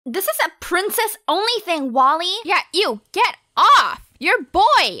This is a princess-only thing, Wally. Yeah, you, get off. Your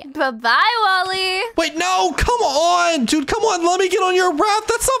boy. Bye-bye, Wally. Wait, no, come on. Dude, come on, let me get on your raft.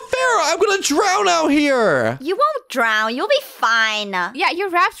 That's not fair. I'm gonna drown out here. You won't drown. You'll be fine. Yeah, your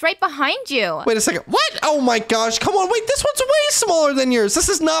raft's right behind you. Wait a second. What? Oh my gosh, come on. Wait, this one's way smaller than yours. This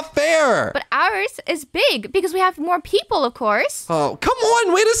is not fair. But ours is big because we have more people, of course. Oh, come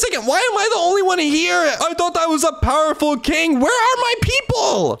on. Wait a second. Why am I the only one here? I thought I was a powerful king. Where are my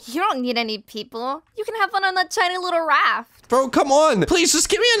people? You don't need any people. You can have fun on that tiny little raft. Bro, come on. Please, just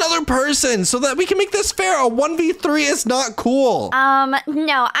give me another person so that we can make this fair. A 1v3 is not cool. No,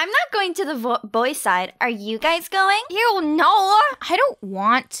 I'm not going to the boy side. Are you guys going? Ew, no. I don't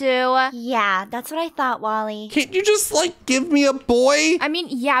want to. Yeah, that's what I thought, Wally. Can't you just, like, give me a boy? I mean,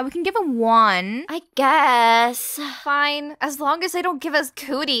 yeah, we can give him one. I guess. Fine, as long as they don't give us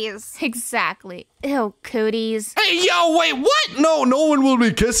cooties. Exactly. Ew, cooties. Hey, yo, wait, what? No one will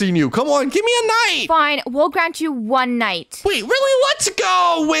be kissing you. Come on, give me a night. Fine, we'll grant you one night. Wait, really? Let's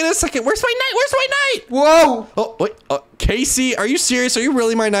go. Wait a second. Where's my knight? Where's my knight? Whoa! Oh, wait. Casey, are you serious? Are you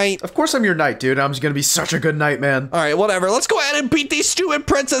really my knight? Of course I'm your knight, dude. I'm just gonna be such a good knight, man. All right, whatever. Let's go ahead and beat these stupid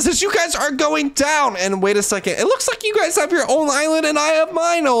princesses. You guys are going down. And wait a second. It looks like you guys have your own island and I have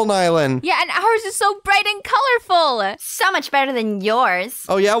mine own island. Yeah, and ours is so bright and colorful. So much better than yours.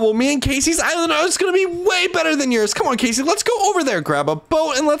 Oh, yeah? Well, me and Casey's island is going to be way better than yours. Come on, Casey. Let's go over there. Grab a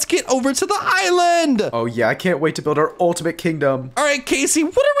boat and let's get over to the island. Oh, yeah. I can't wait to build our ultimate kingdom. All right, Casey.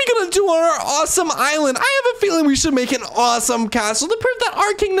 What are we going to do on our awesome island? I have a feeling we should make an awesome castle to prove that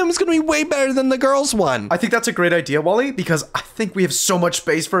our kingdom is going to be way better than the girls' one. I think that's a great idea, Wally, because I think we have so much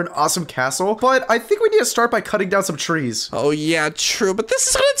space for an awesome castle, but I think we need to start by cutting down some trees. Oh, yeah, true. But this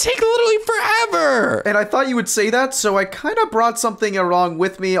is going to take literally forever. And I thought you would say that, so I kind of brought something along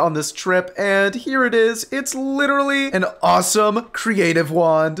with me on this trip, and here it is. It's literally an awesome creative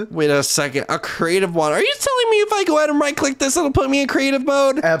wand. Wait a second. A creative wand. Are you telling me if I go ahead and right-click this, it'll put me in creative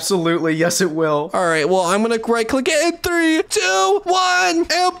mode? Absolutely. Yes, it will. All right. Well, I'm going to right-click it in 3, 2, 1, and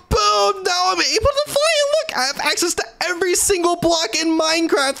boom. Now I'm able to fly. Look, I have access to every single block in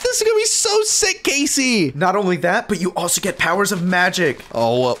Minecraft. This is going to be so sick, Casey. Not only that, but you also get powers of magic.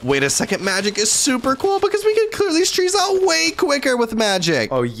 Oh, wait a second. Magic is super cool because we can clear these trees out way quicker with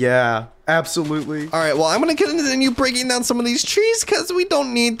magic. Oh, yeah. Absolutely. All right, well, I'm going to continue breaking down some of these trees because we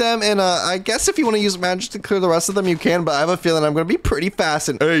don't need them. And I guess if you want to use magic to clear the rest of them, you can. But I have a feeling I'm going to be pretty fast.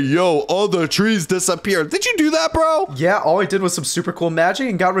 And hey, yo, all the trees disappeared. Did you do that, bro? Yeah, all I did was some super cool magic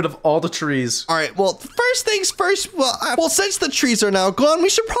and got rid of all the trees. All right, well, first things first. Well, since the trees are now gone, we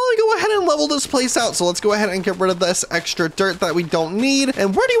should probably go ahead and level this place out. So let's go ahead and get rid of this extra dirt that we don't need.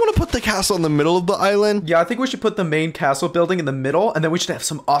 And where do you want to put the castle? In the middle of the island? Yeah, I think we should put the main castle building in the middle. And then we should have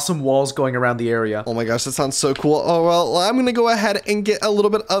some awesome walls going around the area. Oh my gosh, that sounds so cool. Oh, well, I'm going to go ahead and get a little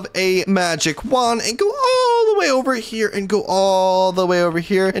bit of a magic wand and go all the way over here and go all the way over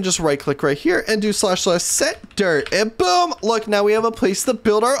here and just right click right here and do / set dirt. And boom, look, now we have a place to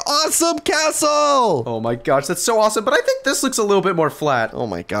build our awesome castle. Oh my gosh, that's so awesome. But I think this looks a little bit more flat. Oh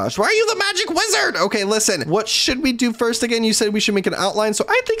my gosh, why are you the magic wizard? Okay, listen, what should we do first? Again, you said we should make an outline. So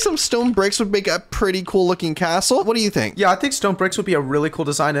I think some stone bricks would make a pretty cool looking castle. What do you think? Yeah, I think stone bricks would be a really cool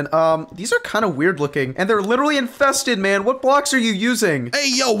design. And these are kind of weird looking and they're literally infested, man. What blocks are you using?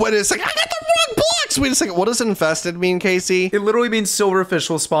 Hey, yo, wait a second. I got the wrong blocks. Wait a second. What does infested mean, Casey? It literally means silverfish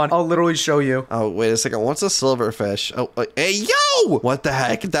will spawn. I'll literally show you. Oh, wait a second. What's a silverfish? Oh, hey, yo! What the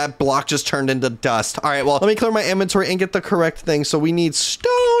heck? That block just turned into dust. All right, well, let me clear my inventory and get the correct thing. So we need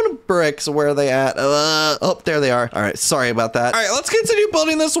stone bricks. Where are they at? Oh, there they are. All right, sorry about that. All right, let's continue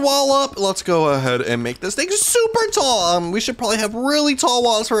building this wall up. Let's go ahead and make this thing super tall. We should probably have really tall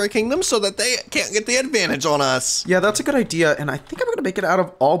walls for our kingdom so that they can't get the advantage on us. Yeah, that's a good idea. And I think I'm going to make it out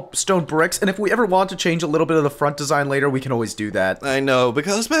of all stone bricks. And if we ever want to change a little bit of the front design later, we can always do that. I know,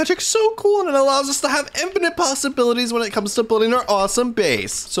 because magic's so cool and it allows us to have infinite possibilities when it comes to building our awesome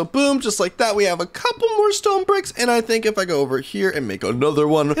base. So boom, just like that, we have a couple more stone bricks. And I think if I go over here and make another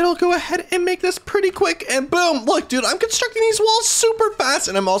one, it'll go ahead and make this pretty quick. And boom, look, dude, I'm constructing these walls super fast.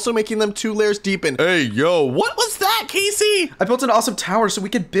 And I'm also making them 2 layers deep. And hey, yo, what was that, Casey? I built an awesome tower so we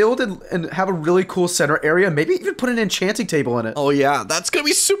could build and have a really cool center area. Maybe even put an enchanting table in it. Oh yeah, that's gonna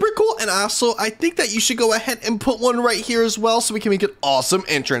be super cool. and also I think that you should go ahead and put one right here as well so we can make an awesome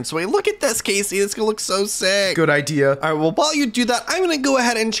entrance. Wait, look at this, Casey. It's gonna look so sick. Good idea. All right, well, while you do that, I'm gonna go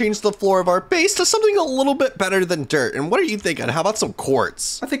ahead and change the floor of our base to something a little bit better than dirt. And what are you thinking? How about some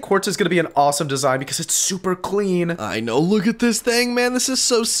quartz? I think quartz is gonna be an awesome design because it's super clean. I know, look at this thing, man. This is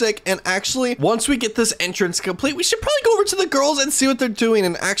so sick. And actually, once we get this entrance complete, we should probably go over to the girls and see what they're doing.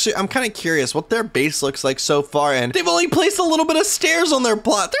 And actually, I'm kind of curious what their base looks like so far. And they've only placed a little bit of stairs on their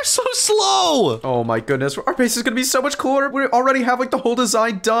plot. They're so slow. Oh my goodness, our base is gonna be so much cooler. We already have like the whole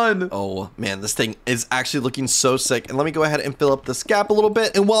design done. Oh man, this thing is actually looking so sick. And let me go ahead and fill up this gap a little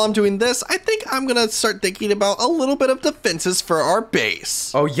bit. And while I'm doing this, I think I'm gonna start thinking about a little bit of defenses for our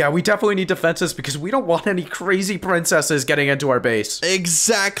base. Oh yeah, we definitely need defenses because we don't want any crazy princesses getting into our base.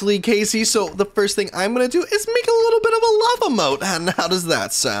 Exactly, Casey. So the first thing I'm gonna do is make a little bit of a lava moat. And how does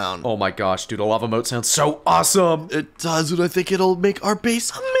that sound? Oh my gosh, dude, a lava moat sounds so awesome. It does, and I think it'll make our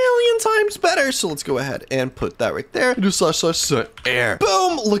base a million times better. So let's go ahead and put that right there. Do / set air.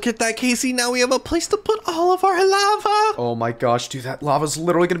 Boom! Look at that, Casey. Now we have a place to put all of our lava. Oh my gosh, dude, that lava's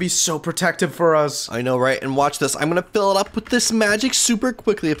literally gonna be so protective for us. I know, right? And watch this. I'm gonna fill it up with this magic super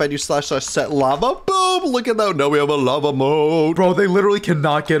quickly. If I do / set lava, boom! Look at that. Now we have a lava moat. Bro, they literally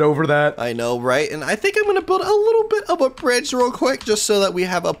cannot get over that. I know, right? And I think I'm gonna build a little bit of a bridge real quick just so that we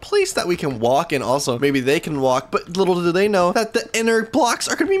have a place that we can walk, and also maybe they can walk. But little do they know that the inner blocks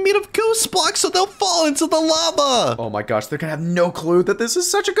are gonna be made of ghost blocks, so they'll fall into the lava. Oh my gosh, they're gonna have no clue that this is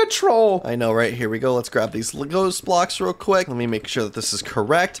such a good troll. I know, right? Here we go. Let's grab these ghost blocks real quick. Let me make sure that this is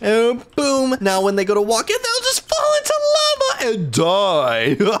correct. And boom. Now when they go to walk in, they'll just fall into lava and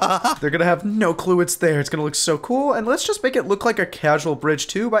die. They're gonna have no clue it's there. It's gonna look so cool. And let's just make it look like a casual bridge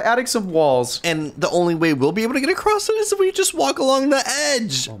too by adding some walls. And the only way we'll be able to get across it is if we just walk along the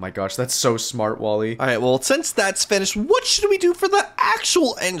edge. Oh my gosh, that's so smart, Wally. All right, well, since that's finished, what should we do for the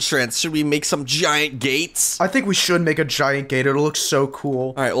actual entrance? Should we make some giant gates? I think we should make a giant gate. It'll look so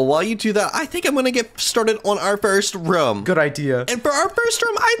cool. All right, well, while you do that, I think I'm gonna get started on our first room. Good idea. And for our first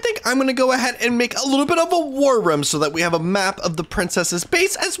room, I think I'm gonna go ahead and make a little bit of a war room so that we have a map of the princess's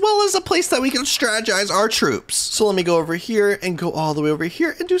base as well as a place that we can strategize our troops. So let me go over here and go all the way over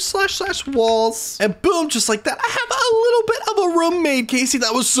here and do / walls. And boom, just like that, I have a little bit of a room made, Casey.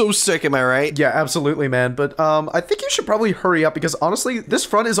 That was so sick, am I right? Yeah, absolutely, man. But I think you should probably hurry up because honestly, this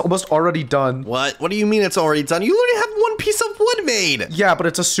front is almost already done. What? What do you mean it's already done? You literally have one piece of wood made. Yeah, but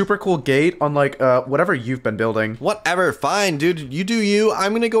it's a super cool gate unlike whatever you've been building. Whatever, fine, dude. You do you.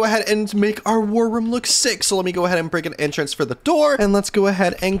 I'm gonna go ahead and make our war room look sick. So let me go ahead and break an entrance for the door. And let's go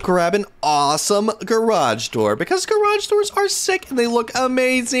ahead and grab an awesome garage door because garage doors are sick and they look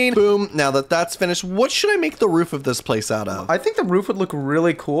amazing. Boom. Now that that's finished, what should I make the roof of this place out of? I think the roof would look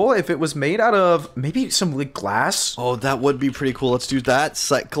really cool if it was made out of maybe some like glass. Oh, that would be pretty cool. Let's do that.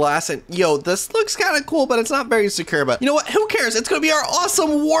 Set glass. And yo, this looks kind of cool, but it's not very secure. But you know what? Who cares? It's gonna be our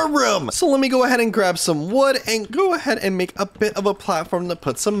awesome war room. So let me go ahead and grab some wood and go ahead and make a bit of a platform to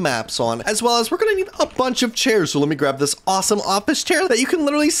put some maps on, as well as we're gonna need a bunch of chairs. So let me grab this awesome office chair that you can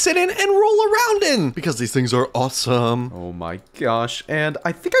literally sit in and roll around in because these things are awesome. Oh my gosh. And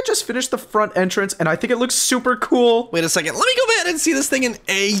I think I just finished the front entrance and I think it looks super cool. Wait a second. Let me go ahead and see this thing in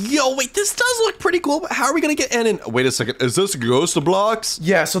yo, wait, this does look pretty cool, but how are we gonna get in? And wait a second. Is this ghost blocks?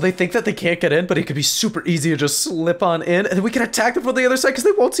 Yeah, so they think that they can't get in, but it could be super easy to just slip on in and we can attack them from the other side because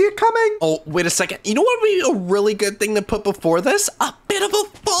they won't see it coming. Oh, wait a second. You know what would be a really good thing to put before this? A bit of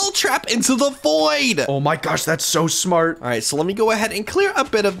a fall trap into the void. Oh my gosh, that's so smart. All right, so let me go ahead and clear a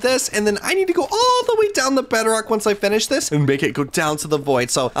bit of this, and then I need to go all the way down the bedrock once I finish this and make it go down to the void.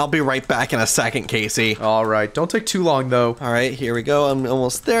 So I'll be right back in a second, Casey. All right, don't take too long though. All right, here we go. I'm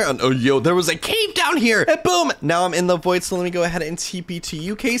almost there. And, oh, yo, there was a cave down here. And boom, now I'm in the void. So let me go ahead and TP to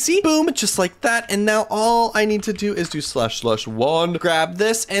you, Casey. Boom, just like that. And now all I need to do is do /1, grab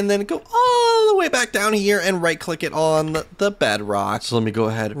this, and then go all the way back down here and right click it on the bedrock. So let me go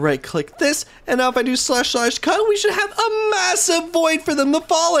ahead, right click this. And now if I do /cut, we should have a massive void for them to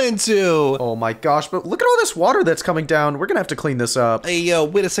fall into. Oh my gosh, but look at all this water that's coming down. We're gonna have to clean this up. Hey, yo,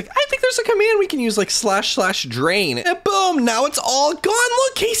 wait a sec. I think there's a command we can use like /drain. And boom, now it's all gone.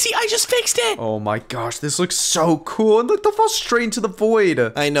 Look, Casey, I just fixed it. Oh my gosh, this looks so cool. And look, they'll fall straight into the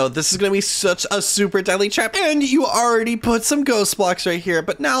void. I know, this is gonna be such a super deadly trap. And you already put some ghost blocks right here.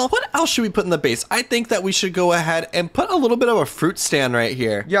 But now, what else should we put in the base? I think that we should go ahead and put a little bit of a fruit stand right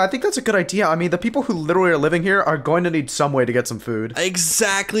here. here. Yeah, I think that's a good idea. I mean, the people who literally are living here are going to need some way to get some food.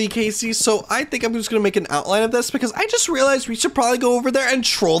 Exactly, Casey. So I think I'm just gonna make an outline of this because I just realized we should probably go over there and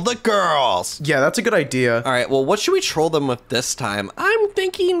troll the girls. Yeah, that's a good idea. All right, well, what should we troll them with this time? I'm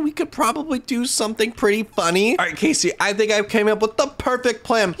thinking we could probably do something pretty funny. All right, Casey, I think I came up with the perfect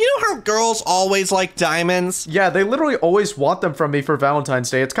plan. You know how girls always like diamonds? Yeah, they literally always want them from me for Valentine's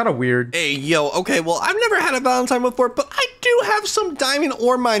Day. It's kind of weird. Hey, yo, okay, well, I've never had a Valentine before, but I do have some diamond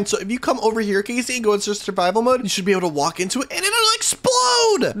ore mine. So if you come over here, Casey, and go into survival mode, you should be able to walk into it and it'll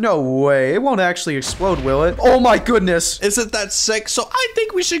explode. No way. It won't actually explode, will it? Oh my goodness. Isn't that sick? So I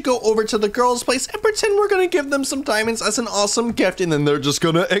think we should go over to the girls' place and pretend we're gonna give them some diamonds as an awesome gift, and then they're just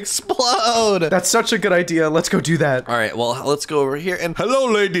gonna explode. That's such a good idea. Let's go do that. All right, well, let's go over here and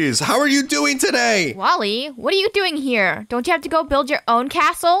hello, ladies. How are you doing today? Wally, what are you doing here? Don't you have to go build your own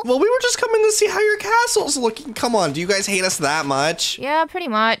castle? Well, we were just coming to see how your castle's looking. Come on, do you guys hate us that much? Yeah, pretty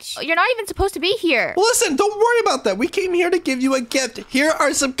much. You're not even supposed to be here. Well, listen, don't worry about that. We came here to give you a gift. Here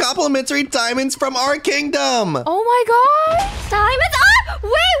are some complimentary diamonds from our kingdom. Oh my god. Diamonds? Ah!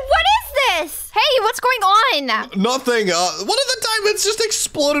 Wait, what is this? Hey, what's going on? Nothing. One of the diamonds just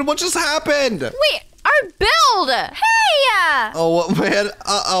exploded. What just happened? Wait, our build. Hey! Oh, man.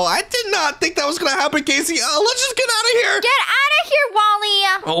 Uh-oh. I did not think that was going to happen, Casey. Let's just get out of here. Get out of here,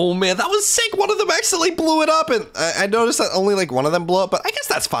 Wally! Oh, man. That was sick. One of them accidentally blew it up. And I noticed that only, like, one of them blew up. But I guess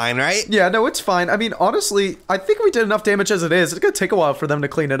that's fine, right? Yeah, no, it's fine. I mean, honestly, I think we did enough damage as it is. It's gonna take a while for them to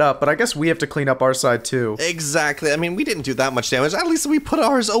clean it up, but I guess we have to clean up our side too. Exactly. I mean, we didn't do that much damage. At least we put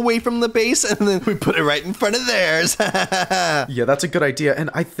ours away from the base, and then we put it right in front of theirs. Yeah, that's a good idea. And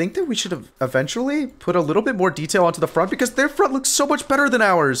I think that we should have eventually put a little bit more detail onto the front because their front looks so much better than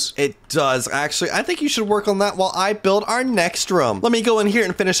ours. It does, actually. I think you should work on that while I build our next room. Let me go in here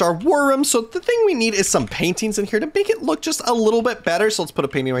and finish our war room. So the thing we need is some paintings in here to make it look just a little bit better. So let's put a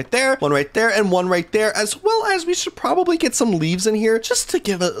painting right there, one right there, and one right there, as well as we should probably get some leaves in here just to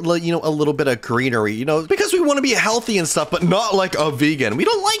give it, you know, a little bit of greenery, you know, because we want to be healthy and stuff, but not like a vegan. We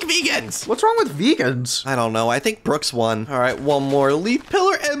don't like vegans. What's wrong with vegans? I don't know. I think Brooks won. All right, one more leaf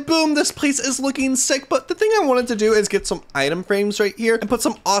pillar, and boom, this place is looking sick. But the thing I wanted to do is get some item frames right here and put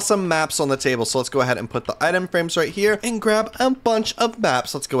some awesome maps on the table. So let's go ahead and put the item frames right here and grab a bunch of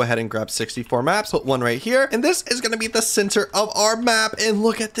maps. Let's go ahead and grab 64 maps, put one right here, and this is going to be the center of our map. And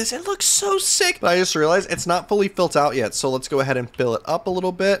look at this. It looks so sick. But I just realized it's not fully filled out yet. So let's go ahead and fill it up a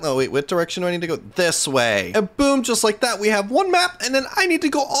little bit. Oh, wait, what direction do I need to go? This way. And boom, just like that, we have one map. And then I need to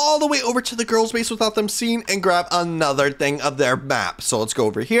go all the way over to the girls' base without them seeing and grab another thing of their map. So let's go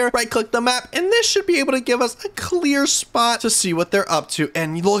over here, right click the map, and this should be able to give us a clear spot to see what they're up to.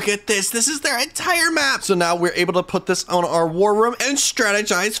 And look at this. This is their entire map. So now we're able to put this on our war room and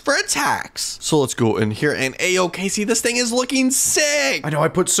strategize for attacks. So let's go in here and ayo, Casey, this thing is looking sick. I know I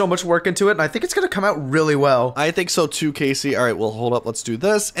put so much work into it and I think it's gonna come out really well. I think so too, Casey. All right, well, hold up. Let's do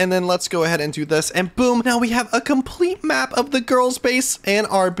this. And then let's go ahead and do this. And boom, now we have a complete map of the girls' base and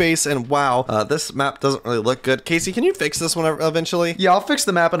our base. And wow, this map doesn't really look good. Casey, can you fix this one eventually? Yeah, I'll fix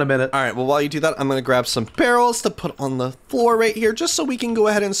the map in a minute. All right, well, while you do that, I'm gonna grab some barrels to put on the floor right here just so we can go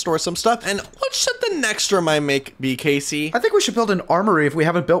ahead and store some stuff. And what should the next room I make be, Casey? I think we should build an armory if we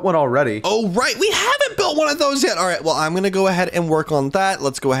haven't built one already. Oh, right. We haven't built one of those yet. All right, well, I'm gonna go ahead and work on that.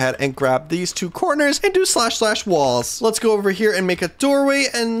 Let's go ahead and grab these two corners and do / walls. Let's go over here and make a doorway,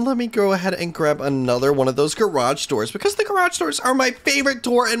 and let me go ahead and grab another one of those garage doors because the garage doors are my favorite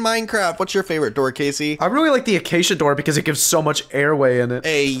door in Minecraft. What's your favorite door, Casey? I really like the acacia door because it gives so much airway in it.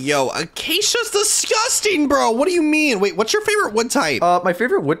 Hey, yo, acacia's disgusting, bro. What do you mean? Wait, what's your favorite wood type? My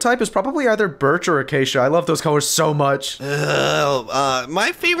favorite wood type is probably either birch or acacia. I love those colors so much.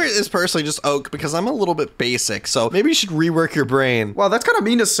 My favorite is personally just oak because I'm a little bit basic, so maybe you should rework your brain. Well, that's kind of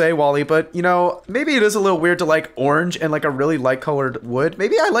mean to say, Wally, but you know, maybe it is a little weird to like orange and like a really light colored wood.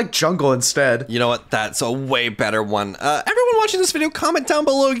 Maybe I like jungle instead. You know what? That's a way better one. Everyone watching this video, comment down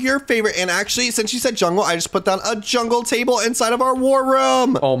below your favorite. And actually, since you said jungle, I just put down a jungle table inside of our war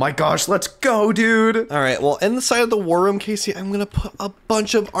room. Oh my gosh, let's go, dude. All right, well, inside of the war room, Casey, I'm gonna put a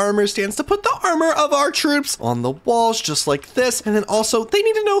bunch of armor stands to put the armor of our troops on the walls just like this. And then also, they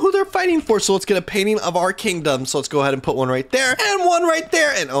need to know who they're fighting for, so let's get a painting of our kingdom. So let's go ahead and put one right there and one right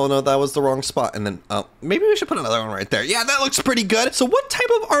there. And oh no, that was the wrong spot. And then maybe we should put another one right there. Yeah, that looks pretty good. So what type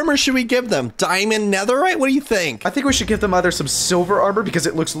of armor should we give them? Diamond, netherite? What do you think? I think we should give them either some silver armor because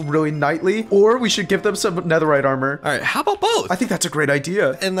it looks really knightly, or we should give them some netherite armor. All right, how about both? I think that's a great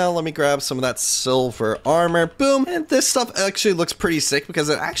idea. And now let me grab some of that silver armor. Boom. And this stuff actually looks pretty sick because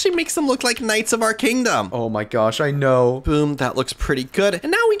it actually makes them look like knights of our kingdom. Oh my gosh, I know. go. Boom, that looks pretty good.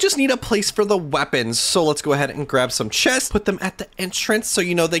 And now we just need a place for the weapons. So let's go ahead and grab some chests, put them at the entrance so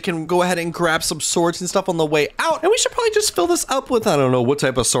you know they can go ahead and grab some swords and stuff on the way out. And we should probably just fill this up with, I don't know, what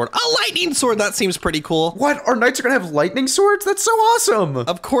type of sword? A lightning sword, that seems pretty cool. What? Our knights are gonna have lightning swords? That's so awesome.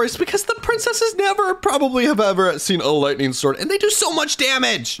 Of course, because the princesses never probably have ever seen a lightning sword, and they do so much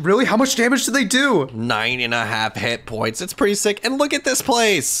damage. Really? How much damage do they do? 9.5 hit points. It's pretty sick. And look at this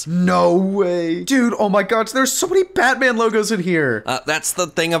place. No way. Dude, oh my gosh, there's so many Batman logos in here. That's the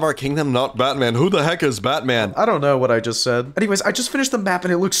thing of our kingdom, not Batman. Who the heck is Batman? I don't know what I just said. Anyways, I just finished the map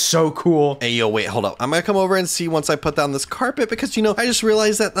and it looks so cool. Hey, yo, wait, hold up. I'm gonna come over and see once I put down this carpet because, you know, I just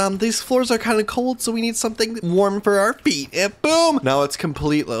realized that these floors are kind of cold, so we need something warm for our feet. And boom! Now it's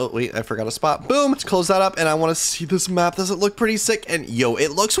complete. Oh, wait, I forgot a spot. Boom! Let's close that up, and I want to see this map. Does it look pretty sick? And yo,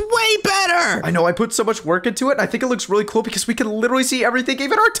 it looks way better! I know, I put so much work into it, and I think it looks really cool because we can literally see everything,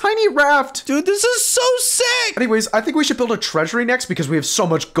 even our tiny raft. Dude, this is so sick! Anyways, I think we should build a treasury next because we have so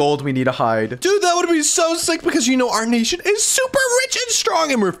much gold we need to hide. Dude, that would be so sick because, you know, our nation is super rich and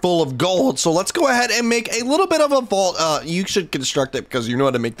strong and we're full of gold. So let's go ahead and make a little bit of a vault. You should construct it because you know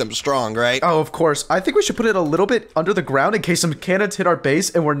how to make them strong, right? Oh, of course. I think we should put it a little bit under the ground in case some cannons hit our base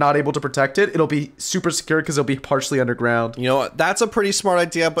and we're not able to protect it. It'll be super secure because it'll be partially underground. You know what? That's a pretty smart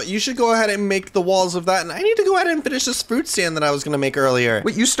idea, but you should go ahead and make the walls of that. And I need to go ahead and finish this fruit stand that I was going to make earlier.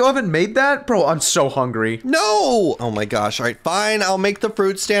 Wait, you still haven't made that? Bro, I'm so hungry. No! Oh my gosh. All right, fine. I'll make the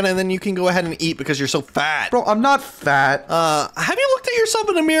fruit stand and then you can go ahead and eat because you're so fat. Bro, I'm not fat. Have you looked at yourself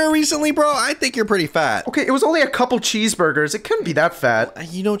in a mirror recently, bro? I think you're pretty fat. Okay, it was only a couple cheeseburgers. It couldn't be that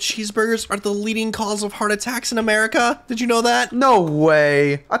fat. You know, cheeseburgers are the leading cause of heart attacks in America. Did you know that? No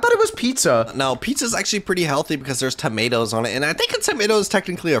way. I thought it was pizza. No, pizza's actually pretty healthy because there's tomatoes on it, and I think a tomato is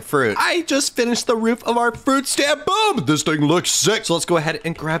technically a fruit. I just finished the roof of our fruit stand. Boom! This thing looks sick. So let's go ahead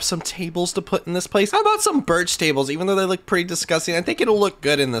and grab some tables to put in this place. How about some birch tables? Even though they look pretty disgusting, I think it'll look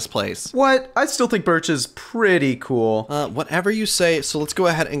good in this place. What? I still think birch is pretty cool. Whatever you say. So let's go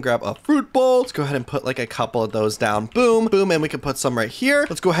ahead and grab a fruit bowl. Let's go ahead and put like a couple of those down. Boom, boom, and we can put some right here.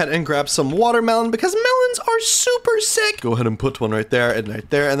 Let's go ahead and grab some watermelon because melons are super sick. Go ahead and put one right there and right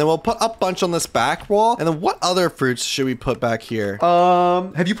there, and then we'll put a bunch on this back wall. And then what other fruits should we put back here?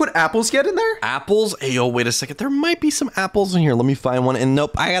 Have you put apples yet in there? Apples? Hey, yo, wait a second. There might be some apples in here. Let me find one. And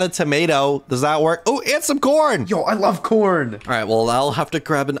nope, I got a tomato. Does that work? Oh, and some corn. Yo, I love corn. All right, well, I'll have to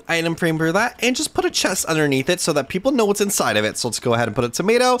grab an item frame for that and just put a chest underneath it so that people know what's inside of it. So let's go ahead and put a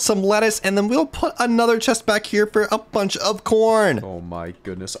tomato, some lettuce, and then we'll put another chest back here for a bunch of corn. Oh my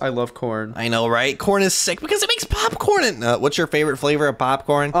goodness, I love corn. I know, right? Corn is sick because it makes popcorn. And what's your favorite flavor of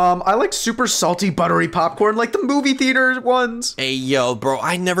popcorn? I like super salty, buttery popcorn, like the movie theater ones. Hey, yo, bro,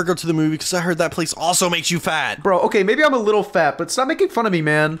 I never go to the movie because I heard that place also makes you fat. Bro, okay, maybe I'm a little fat, but stop making fun of me,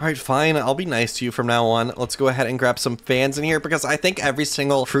 man. All right, fine. I'll be nice to you from now on. Let's go ahead and grab some fans in here because I think every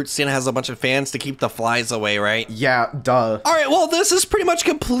single fruit stand has a bunch of fans to keep the flies away, right? Yeah, duh. All right, well, this is pretty much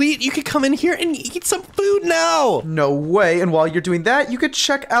complete. You can come in here and eat some food now. No way. And while you're doing that, you could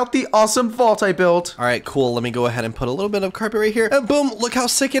check out the awesome vault I built. All right, cool. Let me go ahead and put a little bit of carpet right here. And boom, look how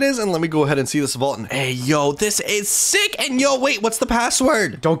sick it is. And let me go ahead and see this vault. And hey, yo, this is sick. And yo, wait, what's the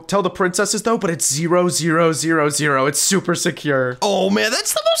password? Don't tell the princesses though, but it's 0000. It's super secure. Oh man,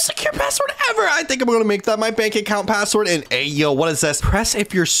 that's the most secure password ever. I think I'm gonna make that my bank account password. And hey, yo, what is this? Press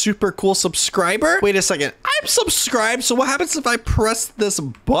if you're super cool subscriber. Wait a second. I'm subscribed. So what happens if I press this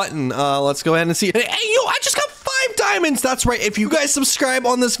button? Let's go ahead and see. Hey, yo, I just got 5 diamonds. That's right. If you guys subscribe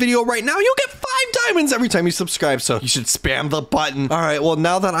on this video right now, you'll get 5 diamonds every time you subscribe. So you should spam the button. All right. Well,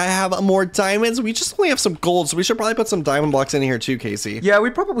 now that I have more diamonds, we just only have some gold. So we should probably put some diamond blocks in here too, Casey. Yeah, we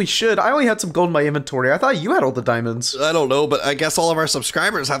probably should. I only had some gold in my inventory. I thought you had all the diamonds. I don't know, but I guess all of our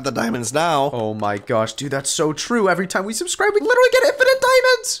subscribers have the diamonds now. Oh my gosh, dude, that's so true. Every time we subscribe, we literally get infinite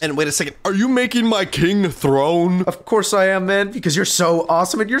diamonds. And wait a second. Are you making my king throne? Of course I am, man, because you're so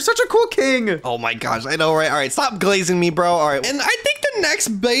awesome and you're such a cool king. Oh my gosh, I know, right? All right, stop glazing me, bro. All right. And I think the next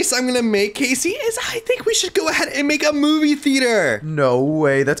base I'm gonna make, Casey, is I think we should go ahead and make a movie theater. No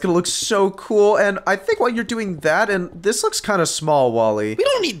way. That's gonna look so cool. And I think while you're doing that, and this looks kind of small, Wally. We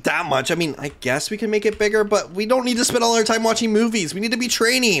don't need that much. I mean, I guess we can make it bigger, but we don't need to spend all our time watching movies. We need to be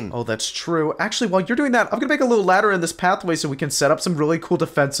training. Oh, that's true. Actually, while you're doing that, I'm gonna make a little ladder in this pathway so we can set up some really cool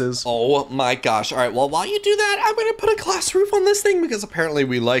defenses. Oh my gosh. All right, well, while you do that, I'm gonna put a glass roof on this thing because apparently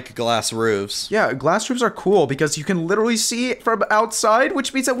we like glass roofs. Yeah, glass roofs are cool because you can literally see from outside,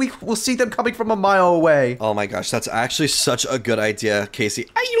 which means that we will see them coming from a mile away. Oh my gosh, that's actually such a good idea, Casey.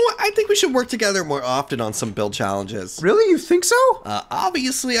 You know what? I think we should work together more often on some build challenges. Really? You think so?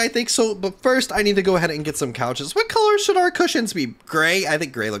 Obviously, I think so, but first I need to go ahead and get some couches. What color should our cushions be? Gray? I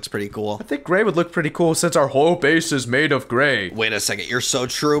think gray looks pretty cool. I think gray would look pretty cool since our whole base is made of gray. Wait a second, you're so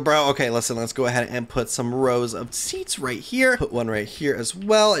true, bro. Okay, listen, let's go ahead and put some rows of seats right here. Put one right here as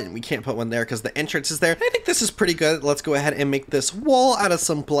well, and we can't put one there because the entrance is there. I think this is pretty good. Let's go ahead and make this wall out of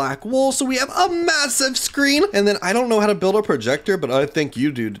some black wool so we have a massive screen. And then I don't know how to build a projector, but I think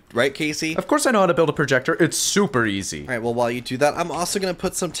you do, right, Casey? Of course I know how to build a projector. It's super easy. All right, well, while you do that, I'm also going to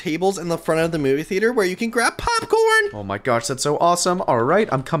put some tables in the front of the movie theater where you can grab popcorn. Oh my gosh, that's so awesome. All right,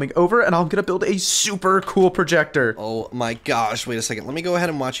 I'm coming over and I'm going to build a super cool projector. Oh my gosh, wait a second. Let me go ahead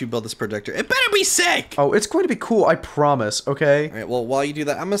and watch you build this projector. It better be sick. Oh, it's going to be cool, I promise, okay? All right, well, while you do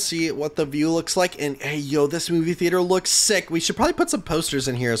that, I'm going to see what the view looks like. And hey, yo, this movie theater looks sick. We should probably put some posters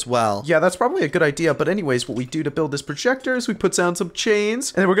in here as well. Yeah, that's probably a good idea. But anyways, what we do to build this projector is we put down some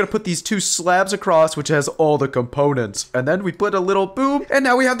chains, and then we're going to put these two slabs across, which has all the components. And then we put a little boom, and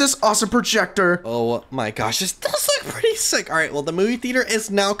now we have this awesome projector. Oh my gosh, this does look pretty sick. All right, well, the movie theater is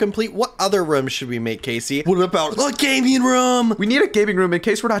now complete. What other rooms should we make, Casey? What about the gaming room? We need a gaming room in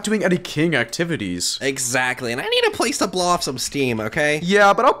case we're not doing any king activities. Exactly, and I need a place to blow off some steam, okay?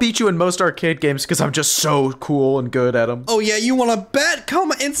 Yeah, but I'll beat you in most arcade games because I'm just so cool and good at them. Oh yeah, you want to bet?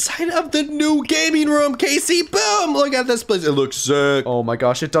 Come inside of the new gaming room, Casey. Boom! Look at this place. It looks sick. Oh my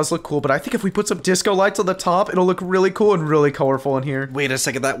gosh, it does look cool, but I think if we put some disco lights on the top, it'll look really cool and really colorful in here. Wait a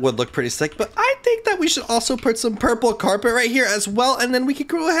second, that would look pretty sick, but I think that we should also put some purple carpet right here as well, and then we could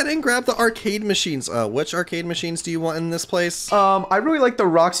go ahead and grab the arcade machines. Which arcade machines do you want in this place? I really like the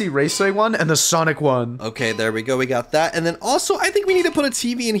Roxy Raceway one and the Sonic one. Okay, there we go. We got that. And then also, I think we need to put a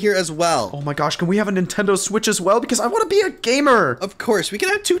TV in here as well. Oh my gosh, can we have a Nintendo Switch as well? Because I want to be a gamer. Of course, we can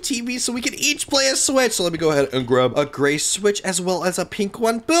have two TVs so we can each play a Switch. So let me go ahead and grab a gray Switch as well as a pink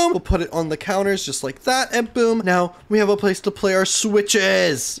one. Boom. We'll put it on the counters just like that. And boom. Now we have a place to play our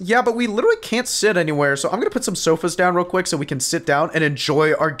Switches. Yeah, but we literally can't sit anywhere. So I'm going to put some sofas down real quick so we can sit down and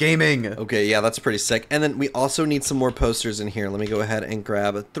enjoy our gaming. Okay, yeah, that's pretty sick. And then we also need some more posters in here. Let me go ahead and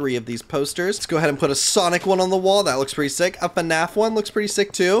grab 3 of these posters. Let's go ahead and put a Sonic one on the wall. That looks pretty sick. A FNAF one looks pretty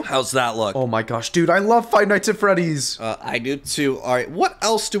sick too. How's that look? Oh my gosh, dude, I love Five Nights at Freddy's. I do too. All right, what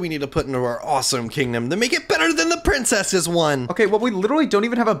else do we need to put into our awesome kingdom to make it better than the princesses one? Okay, well, we literally don't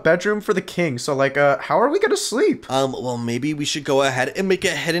even have a bedroom for the king. So like, how are we gonna sleep? Well, maybe we should go ahead and make a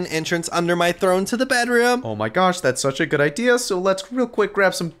hidden entrance under my throne to the bedroom. Oh my gosh, that's such a good idea. So let's real quick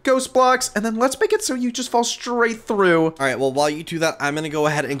grab some ghost blocks and then let's make it so you just fall straight through. All right, well, while you do that, I'm gonna go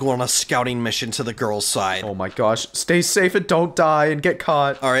ahead and go on a scouting mission to the girls' side. Oh my gosh, stay safe and don't die and get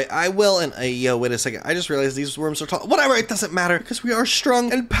caught. All right, I will. And yo, wait a second. I just realized these rooms are tall. Whatever, it doesn't matter because we are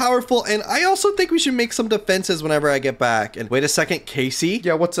strong and powerful. And I also think we should make some defenses whenever I get back. And wait a second, Casey.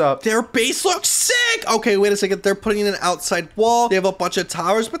 Yeah, what's up? Their base looks sick. Okay, wait a second. They're putting in an outside wall. They have a bunch of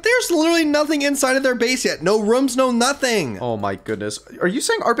towers, but there's literally nothing inside of their base yet. No rooms, no nothing. Oh my goodness. Are you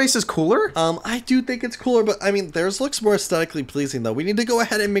saying our base is cooler? I do think it's cooler, but I mean, theirs looks more aesthetically pleasing though. We need to go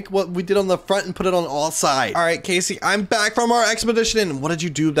ahead and make what we did on the front and put it on all sides. All right, Casey, I'm back from our expedition. What did you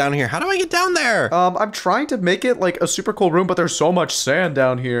do down here? How do I get down there? I'm trying to make it like a super cool room, but there's so much sand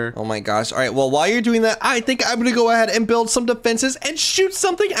down here. Oh my gosh. All right, well, while you're doing that, I think I'm gonna go ahead and build some defenses and shoot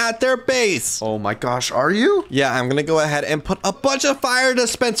something at their base. Oh my gosh, are you? Yeah, I'm gonna go ahead and put a bunch of fire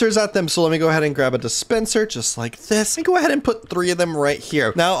dispensers at them. So let me go ahead and grab a dispenser just like this and go ahead and put 3 of them right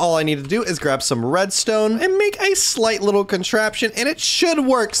here. Now all I need to do is grab some redstone and make a slight little contraption and it should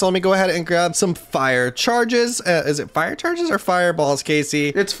work. So let me go ahead and grab some fire charges. Is it fire charges or fireballs, Casey?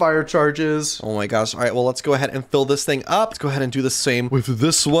 It's fire charges. Oh my gosh. All right, well, let's go ahead and fill this thing up. Let's go ahead and do the same with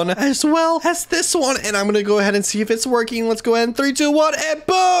this one as well as this one. And I'm gonna go ahead and see if it's working. Let's go ahead and 3, 2, 1, and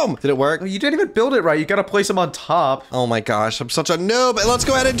boom! Did it work? Oh, you didn't even build it right. You gotta place them on top. Oh my gosh, I'm such a noob. Let's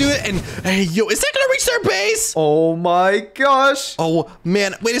go ahead and do it. And hey, yo, is that gonna reach their base? Oh my gosh. Oh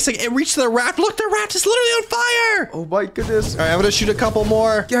man, wait a second. It reached the raft. Look, the raft is literally on fire. Oh my goodness. All right, I'm gonna shoot a couple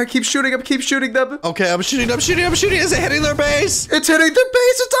more. Yeah, keep shooting them. Keep shooting them. Okay, I'm shooting. Is it hitting their base? It's hitting their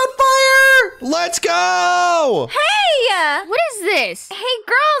base. It's on fire. Let's go. Hey! What is this? Hey,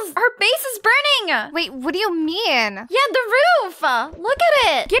 girls! Our base is burning! Wait, what do you mean? Yeah, the roof! Look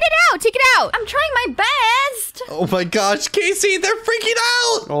at it! Get it out! Take it out! I'm trying my best! Oh my gosh, Casey, they're freaking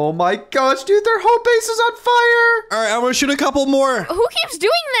out. Oh my gosh, dude, their whole base is on fire. All right, I'm gonna shoot a couple more. Who keeps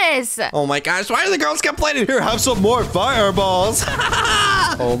doing this? Oh my gosh, why are the girls complaining? Here, have some more fireballs.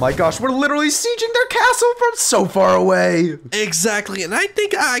 Oh my gosh, we're literally sieging their castle from so far away. Exactly, and I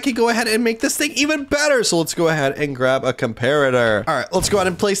think I can go ahead and make this thing even better. So let's go ahead and grab a comparator. All right, let's go ahead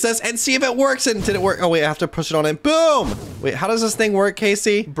and place this and see if it works. And did it work? Oh wait, I have to push it on and boom. Wait, how does this thing work,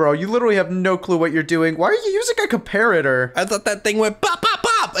 Casey? Bro, you literally have no clue what you're doing. Why are you using a comparator? I thought that thing went pop, pop,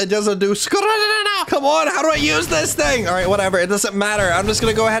 pop. It doesn't do. Come on, how do I use this thing? All right, whatever. It doesn't matter. I'm just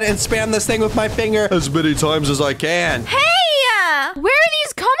gonna go ahead and spam this thing with my finger as many times as I can. Hey! Where are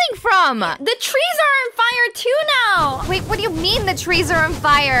these coming from? The trees are on fire too now. Wait, what do you mean the trees are on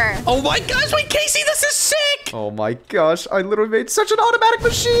fire? Oh my gosh, wait, Casey, this is sick. Oh my gosh, I literally made such an automatic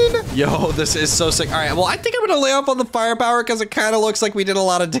machine. Yo, this is so sick. All right, well, I think I'm gonna lay off on the firepower because it kind of looks like we did a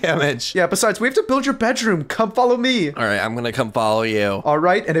lot of damage. Yeah, besides, we have to build your bedroom. Come follow me. All right, I'm gonna come follow you. All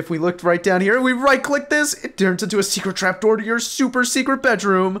right, and if we looked right down here and we right click this, it turns into a secret trapdoor to your super secret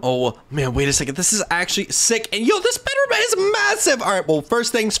bedroom. Oh man, wait a second. This is actually sick. And yo, this bedroom is massive. All right, well,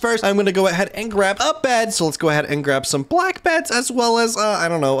 first things first, I'm gonna go ahead and grab a bed. So let's go ahead and grab some black beds as well as, I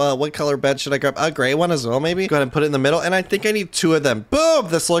don't know, what color bed should I grab? A gray one as well, maybe? Go ahead and put it in the middle. And I think I need 2 of them. Boom,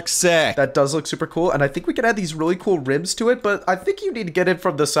 this looks sick. That does look super cool. And I think we could add these really cool ribs to it, but I think you need to get it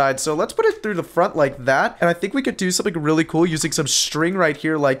from the side. So let's put it through the front like that. And I think we could do something really cool using some string right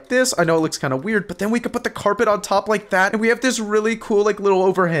here like this. I know it looks kind of weird, but then we could put the carpet on top like that. And we have this really cool, like, little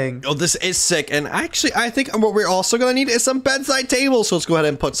overhang. Oh, this is sick. And actually, I think what we're also gonna need is some bedside tables. So let's go ahead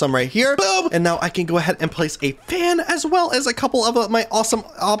and put some right here. Boom. And now I can go ahead and place a fan as well as a couple of my awesome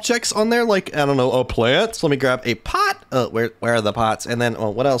objects on there. Like, I don't know, a plant. So let me grab a pot. Where are the pots? And then,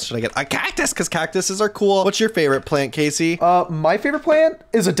 what else should I get? A cactus, because cactuses are cool. What's your favorite plant, Casey? My favorite plant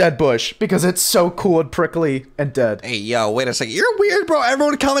is a dead bush because it's so cool and prickly and dead. Hey, yo, wait a second. You're weird, bro.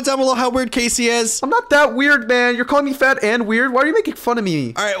 Everyone comment down below how weird Casey is. I'm not that weird, man. You're calling me fat and weird. Why are you making fun of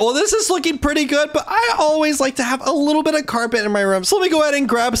me? All right, well, this is looking pretty good, but I always like to have a little bit of carpet in my room. So let me go ahead and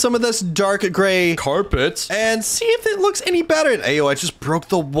grab some of this dark gray carpet and see if it looks any better. Ayo, I just broke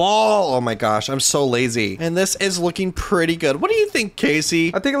the wall. Oh my gosh, I'm so lazy. And this is looking pretty good. What do you think,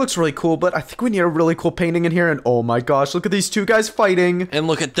 Casey? I think it looks really cool, but I think we need a really cool painting in here. And oh my gosh, look at these 2 guys fighting. And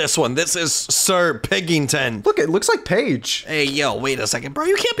look at this one. This is Sir Piggington. Look, it looks like Paige. Hey, yo, wait a second, bro.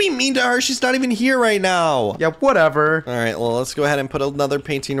 You can't be mean to her. She's not even here right now. Yeah, whatever. All right, well, let's go ahead and put another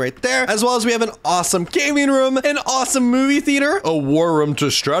painting right there. As well as we have an awesome gaming room, an awesome movie theater, a war room to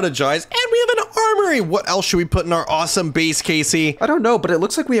strategize, and we have an armory. What else should we put in our awesome base, Casey? I don't know, but it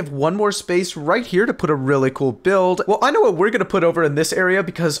looks like we have one more space right here to put a really cool build. Well, I know what we're going to put over in this area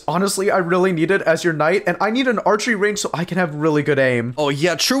because honestly, I really need it as your knight, and I need an archery range so I can have really good aim. Oh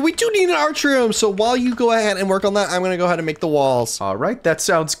yeah, true. We do need an archery room. So while you go ahead and work on that, I'm going to go ahead and make the walls. All right, that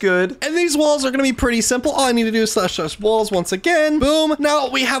sounds good. And these walls are going to be pretty simple. All I need to do is slash walls once again. Boom. Now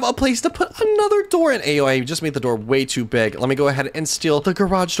we have a place to put another door in. Ayo, I just made the door way too big. Let me go ahead and steal the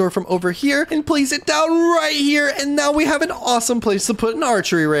garage door from over here and place it down right here. And now we have an awesome place to put an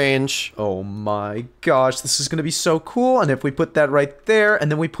archery range. Oh my gosh, this is going to be so cool. And if we put that right there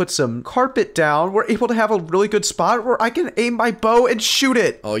and then we put some carpet down, we're able to have a really good spot where I can aim my bow and shoot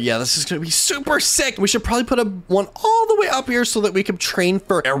it. Oh yeah, this is going to be super sick. We should probably put one all the way up here so that we can train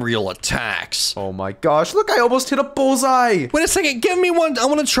for aerial attacks. Oh my gosh, look, I almost hit a bullseye. Wait a second, give me one. I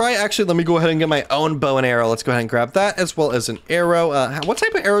want to try. Actually, let me go ahead and get my own bow and arrow. Let's go ahead and grab that as well as an arrow. What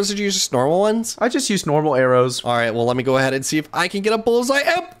type of arrows did you use? Just normal ones? I just used normal arrows. All right, well, let me go ahead and see if I can get a bullseye.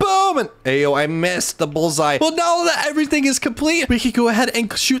 And boom! And ayo, I missed the bullseye. Well, now that everything is complete, we can go ahead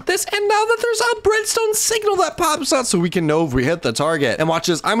and shoot this. And now that there's a brimstone signal that pops out so we can know if we hit the target. And watch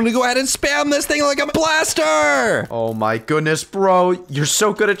this. I'm going to go ahead and spam this thing like a blaster. Oh my goodness, bro. You're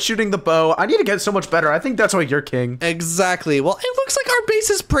so good at shooting the bow. I need to get so much better. I think that's why you're king. Exactly. Well, it looks like our base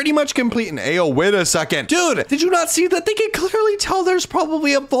is pretty much complete. And ayo, wait a second. Dude, did you not see that? They can clearly tell there's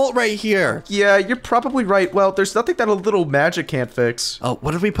probably a vault right here. Yeah, you're probably right. Well, there's nothing that a little magic can't fix. Oh,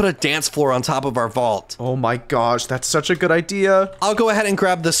 what if we put a dance floor on top of our vault? Oh my gosh, that's such a good idea. I'll go ahead and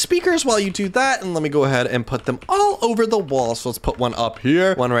grab the speakers while you do that. And let me go ahead and put them all over the wall. So let's put one up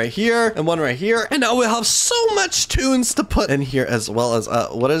here, one right here, and one right here. And now we'll have so much tunes to put in here as well as,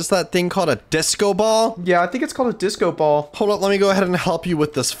 what is that thing called? A disco ball? Yeah, I think it's called a disco ball. Hold up, let me go ahead and help you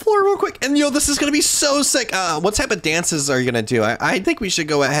with this floor real quick. And yo, this is gonna be so sick. What type of dances are you gonna do? I think we should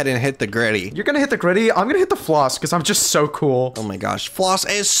go ahead and hit the gritty. gritty. You're gonna hit the gritty. I'm gonna hit the floss because I'm just so cool. Oh my gosh, floss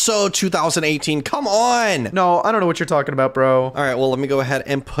is so 2018. Come on. No, I don't know what you're talking about, bro. All right, well, let me go ahead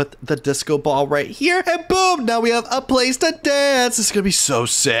and put the disco ball right here. And boom, now we have a place to dance. This is gonna be so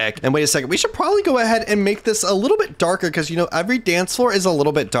sick. And wait a second, we should probably go ahead and make this a little bit darker because, you know, every dance floor is a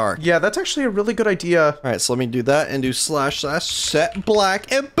little bit dark. Yeah, that's actually a really good idea. All right, so let me do that and do // set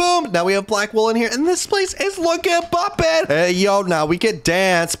black. And boom, now we have black wool in here. And this place is looking bumpin'. Hey, yo, now we can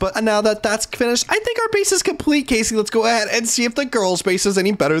dance. But now that that's finished, I think our base is complete, Casey. Let's go ahead and see if the girls' base is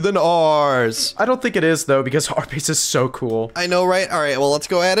any better than ours. I don't think it is, though, because our base is so cool. I know, right? All right, well, let's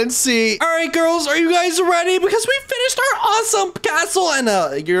go ahead and see. All right, girls, are you guys ready? Because we finished our awesome castle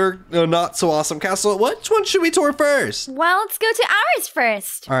and your not so awesome castle. Which one should we tour first? Well, let's go to ours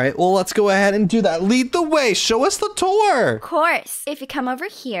first. All right, well, let's go ahead and do that. Lead the way. Show us the tour. Of course. If you come over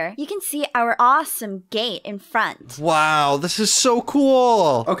here, you can see our awesome gate in front. Wow, this is so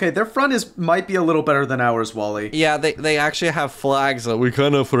cool. Okay, their front might be a little better than ours, Wally. Yeah, they actually have flags. We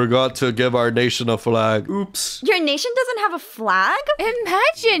kind of forgot to give our nation a flag. Oops. Your nation doesn't have a flag?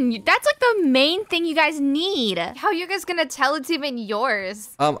 Imagine, that's like the main thing you guys need. How are you guys gonna tell it's even yours?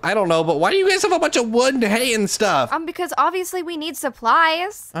 I don't know, but why do you guys have a bunch of wood and hay and stuff? Because obviously we need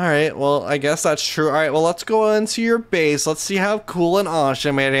supplies. All right, well, I guess that's true. All right, well, let's go into your base. Let's see how cool and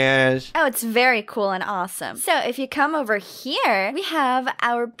awesome it is. Oh, it's very cool and awesome. So if you come over here, we have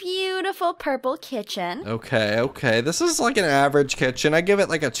our beautiful purple kitchen. Okay. This is like an average kitchen. I give it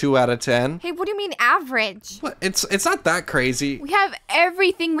like a 2 out of 10. Hey, what do you mean average? What? It's not that crazy. We have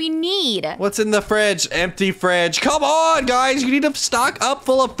everything we need. What's in the fridge? Empty fridge. Come on, guys. You need to stock up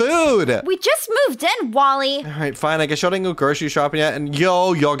full of food. We just moved in, Wally. All right, fine. I guess y'all didn't go grocery shopping yet. And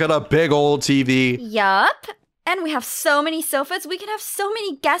yo, y'all got a big old TV. Yup. And we have so many sofas. We can have so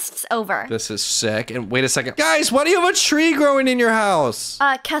many guests over. This is sick. And wait a second. Guys, why do you have a tree growing in your house?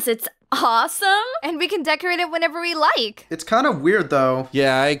 'Cause it's awesome. And we can decorate it whenever we like. It's kind of weird, though.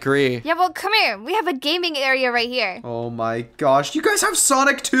 Yeah, I agree. Yeah, well, come here. We have a gaming area right here. Oh my gosh. You guys have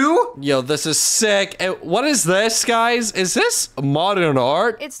Sonic too? Yo, this is sick. And what is this, guys? Is this modern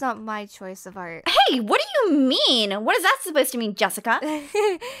art? It's not my choice of art. Hey, what do you mean? What is that supposed to mean, Jessica? Oh,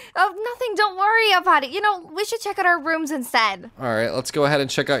 nothing. Don't worry about it. You know, we should check out our rooms instead. All right, let's go ahead and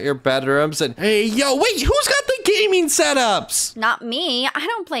check out your bedrooms. And hey, yo, wait, who's got the gaming setups? Not me. I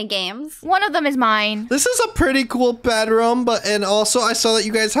don't play games. One of them is mine. This is a pretty cool bedroom, and also I saw that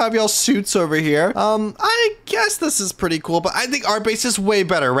you guys have y'all suits over here. I guess this is pretty cool, but I think our base is way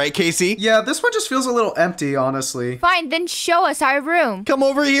better, right, Casey? Yeah, this one just feels a little empty, honestly. Fine, then show us our room. Come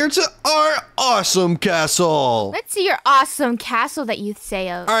over here to our awesome castle. Let's see your awesome castle that you say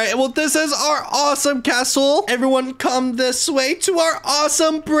of. All right, well, this is our awesome castle. Everyone come this way to our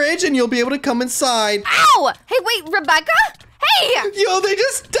awesome bridge, and you'll be able to come inside. Ow! Hey, wait, Rebecca? Hey! Yo, they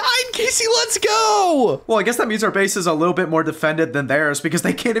just died, Casey. Let's go. Well, I guess that means our base is a little bit more defended than theirs because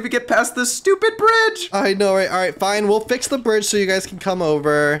they can't even get past this stupid bridge. I know, right? All right, fine. We'll fix the bridge so you guys can come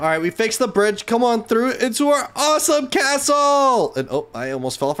over. All right, we fixed the bridge. Come on through into our awesome castle. And oh, I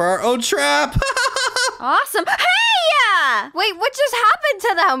almost fell for our own trap. Awesome. Hey! Wait, what just happened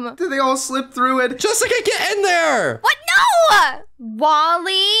to them? Did they all slip through it? Jessica, get in there. What? No!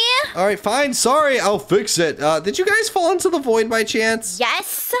 Wally? All right, fine. Sorry, I'll fix it. Did you guys fall into the void by chance?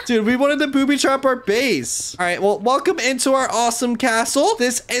 Yes. Dude, we wanted to booby trap our base. All right, well, welcome into our awesome castle.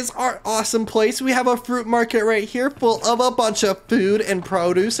 This is our awesome place. We have a fruit market right here full of a bunch of food and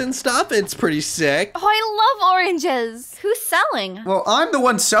produce and stuff. It's pretty sick. Oh, I love oranges. Who's selling? Well, I'm the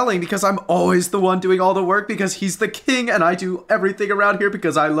one selling because I'm always the one doing all the work because he's the king and I do everything around here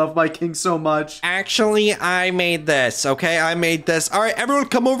because I love my king so much. Actually, I made this, okay? I made this. All right, everyone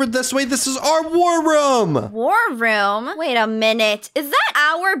come over this way. This is our war room. War room? Wait a minute. Is that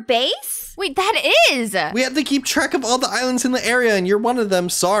our base? Wait, that is. We have to keep track of all the islands in the area, and you're one of them.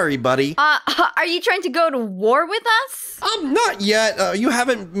 Sorry, buddy. Are you trying to go to war with us? Not yet. You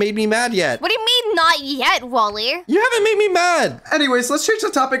haven't made me mad yet. What do you mean not yet, Wally? You haven't made me mad. Anyways, let's change the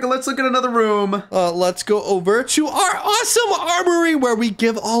topic and let's look at another room. Let's go over to our awesome armory where we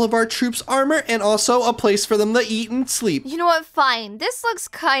give all of our troops armor and also a place for them to eat and sleep. You know what? Fine. This looks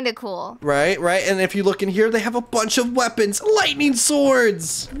kind of cool. Right. And if you look in here, they have a bunch of weapons, lightning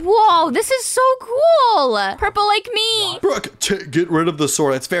swords. Whoa, this is so cool. Purple like me. Brooke, get rid of the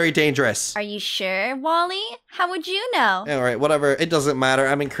sword. It's very dangerous. Are you sure, Wally? How would you know? All right, whatever. It doesn't matter.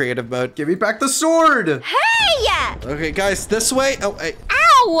 I'm in creative mode. Give me back the sword. Hey! Okay, guys, this way. Oh, hey.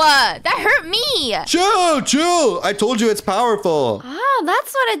 Ow! That hurt me. Chill. I told you it's powerful. Oh,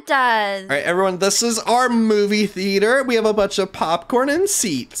 that's what it does. All right, everyone, this is our movie theater. We have a bunch of popcorn and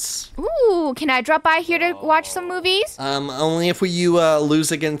seats. Ooh, Ooh, can I drop by here to watch some movies? Only if you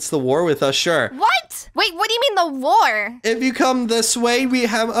lose against the war with us, sure. What? Wait, what do you mean the war? If you come this way, we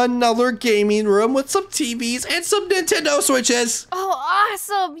have another gaming room with some TVs and some Nintendo Switches. Oh,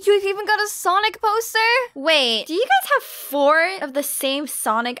 awesome. You even got a Sonic poster? Wait, do you guys have 4 of the same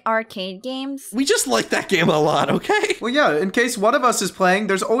Sonic arcade games? We just like that game a lot, okay? Well, yeah, in case one of us is playing,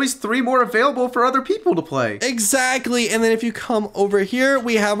 there's always 3 more available for other people to play. Exactly, and then if you come over here,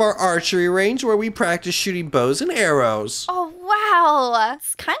 we have our archery range where we practice shooting bows and arrows. Oh, wow.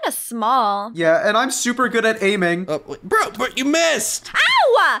 It's kind of small. Yeah, and I'm super good at aiming. Wait, bro, you missed!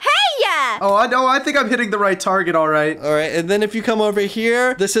 Ow! Hey ya! Oh, I know, I think I'm hitting the right target, all right. All right, and then if you come over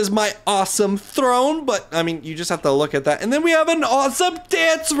here, this is my awesome throne, but, I mean, you just have to look at that. And then we have an awesome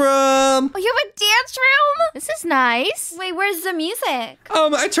dance room! Oh, you have a dance room? This is nice. Wait, where's the music?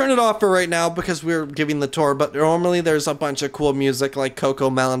 I turned it off for right now because we're giving the tour, but normally there's a bunch of cool music like Coco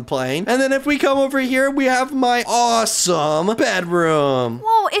Melon playing. And then if we come over here, we have my awesome bedroom.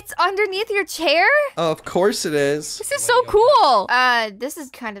 Whoa, it's underneath your chair? Of course it is. This is so cool. This is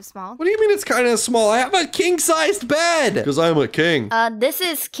kind of small. What do you mean it's kind of small? I have a king-sized bed. Because I'm a king. This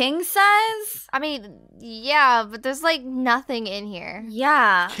is king size? I mean, yeah, but there's like nothing in here.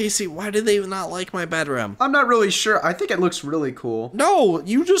 Yeah. Casey, why do they not like my bedroom? I'm not really sure. I think it looks really cool. No,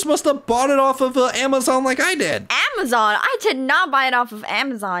 you just must have bought it off of Amazon like I did. Amazon? I did not buy it off of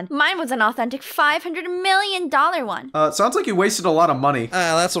Amazon. Mine was an authentic $500 million one. Sounds like you wasted a lot of money.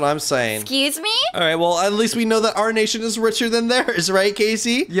 That's what I'm saying. Excuse me? All right, well, at least we know that our nation is richer than theirs, right,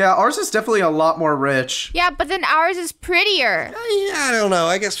 Casey? Yeah, ours is definitely a lot more rich. Yeah, but then ours is prettier. Yeah, I don't know.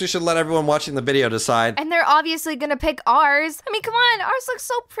 I guess we should let everyone watching the video decide. And they're obviously gonna pick ours. I mean, come on, ours looks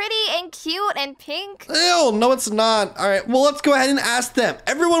so pretty and cute and pink. Ew, no, it's not. All right, well, let's go ahead and ask them.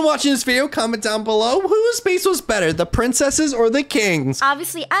 Everyone watching this video, comment down below whose space was better, the princesses or the kings?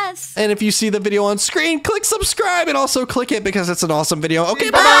 Obviously us. And if you see the video on screen, click subscribe and also click it because it's an awesome video. Okay,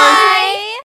 bye-bye. Bye!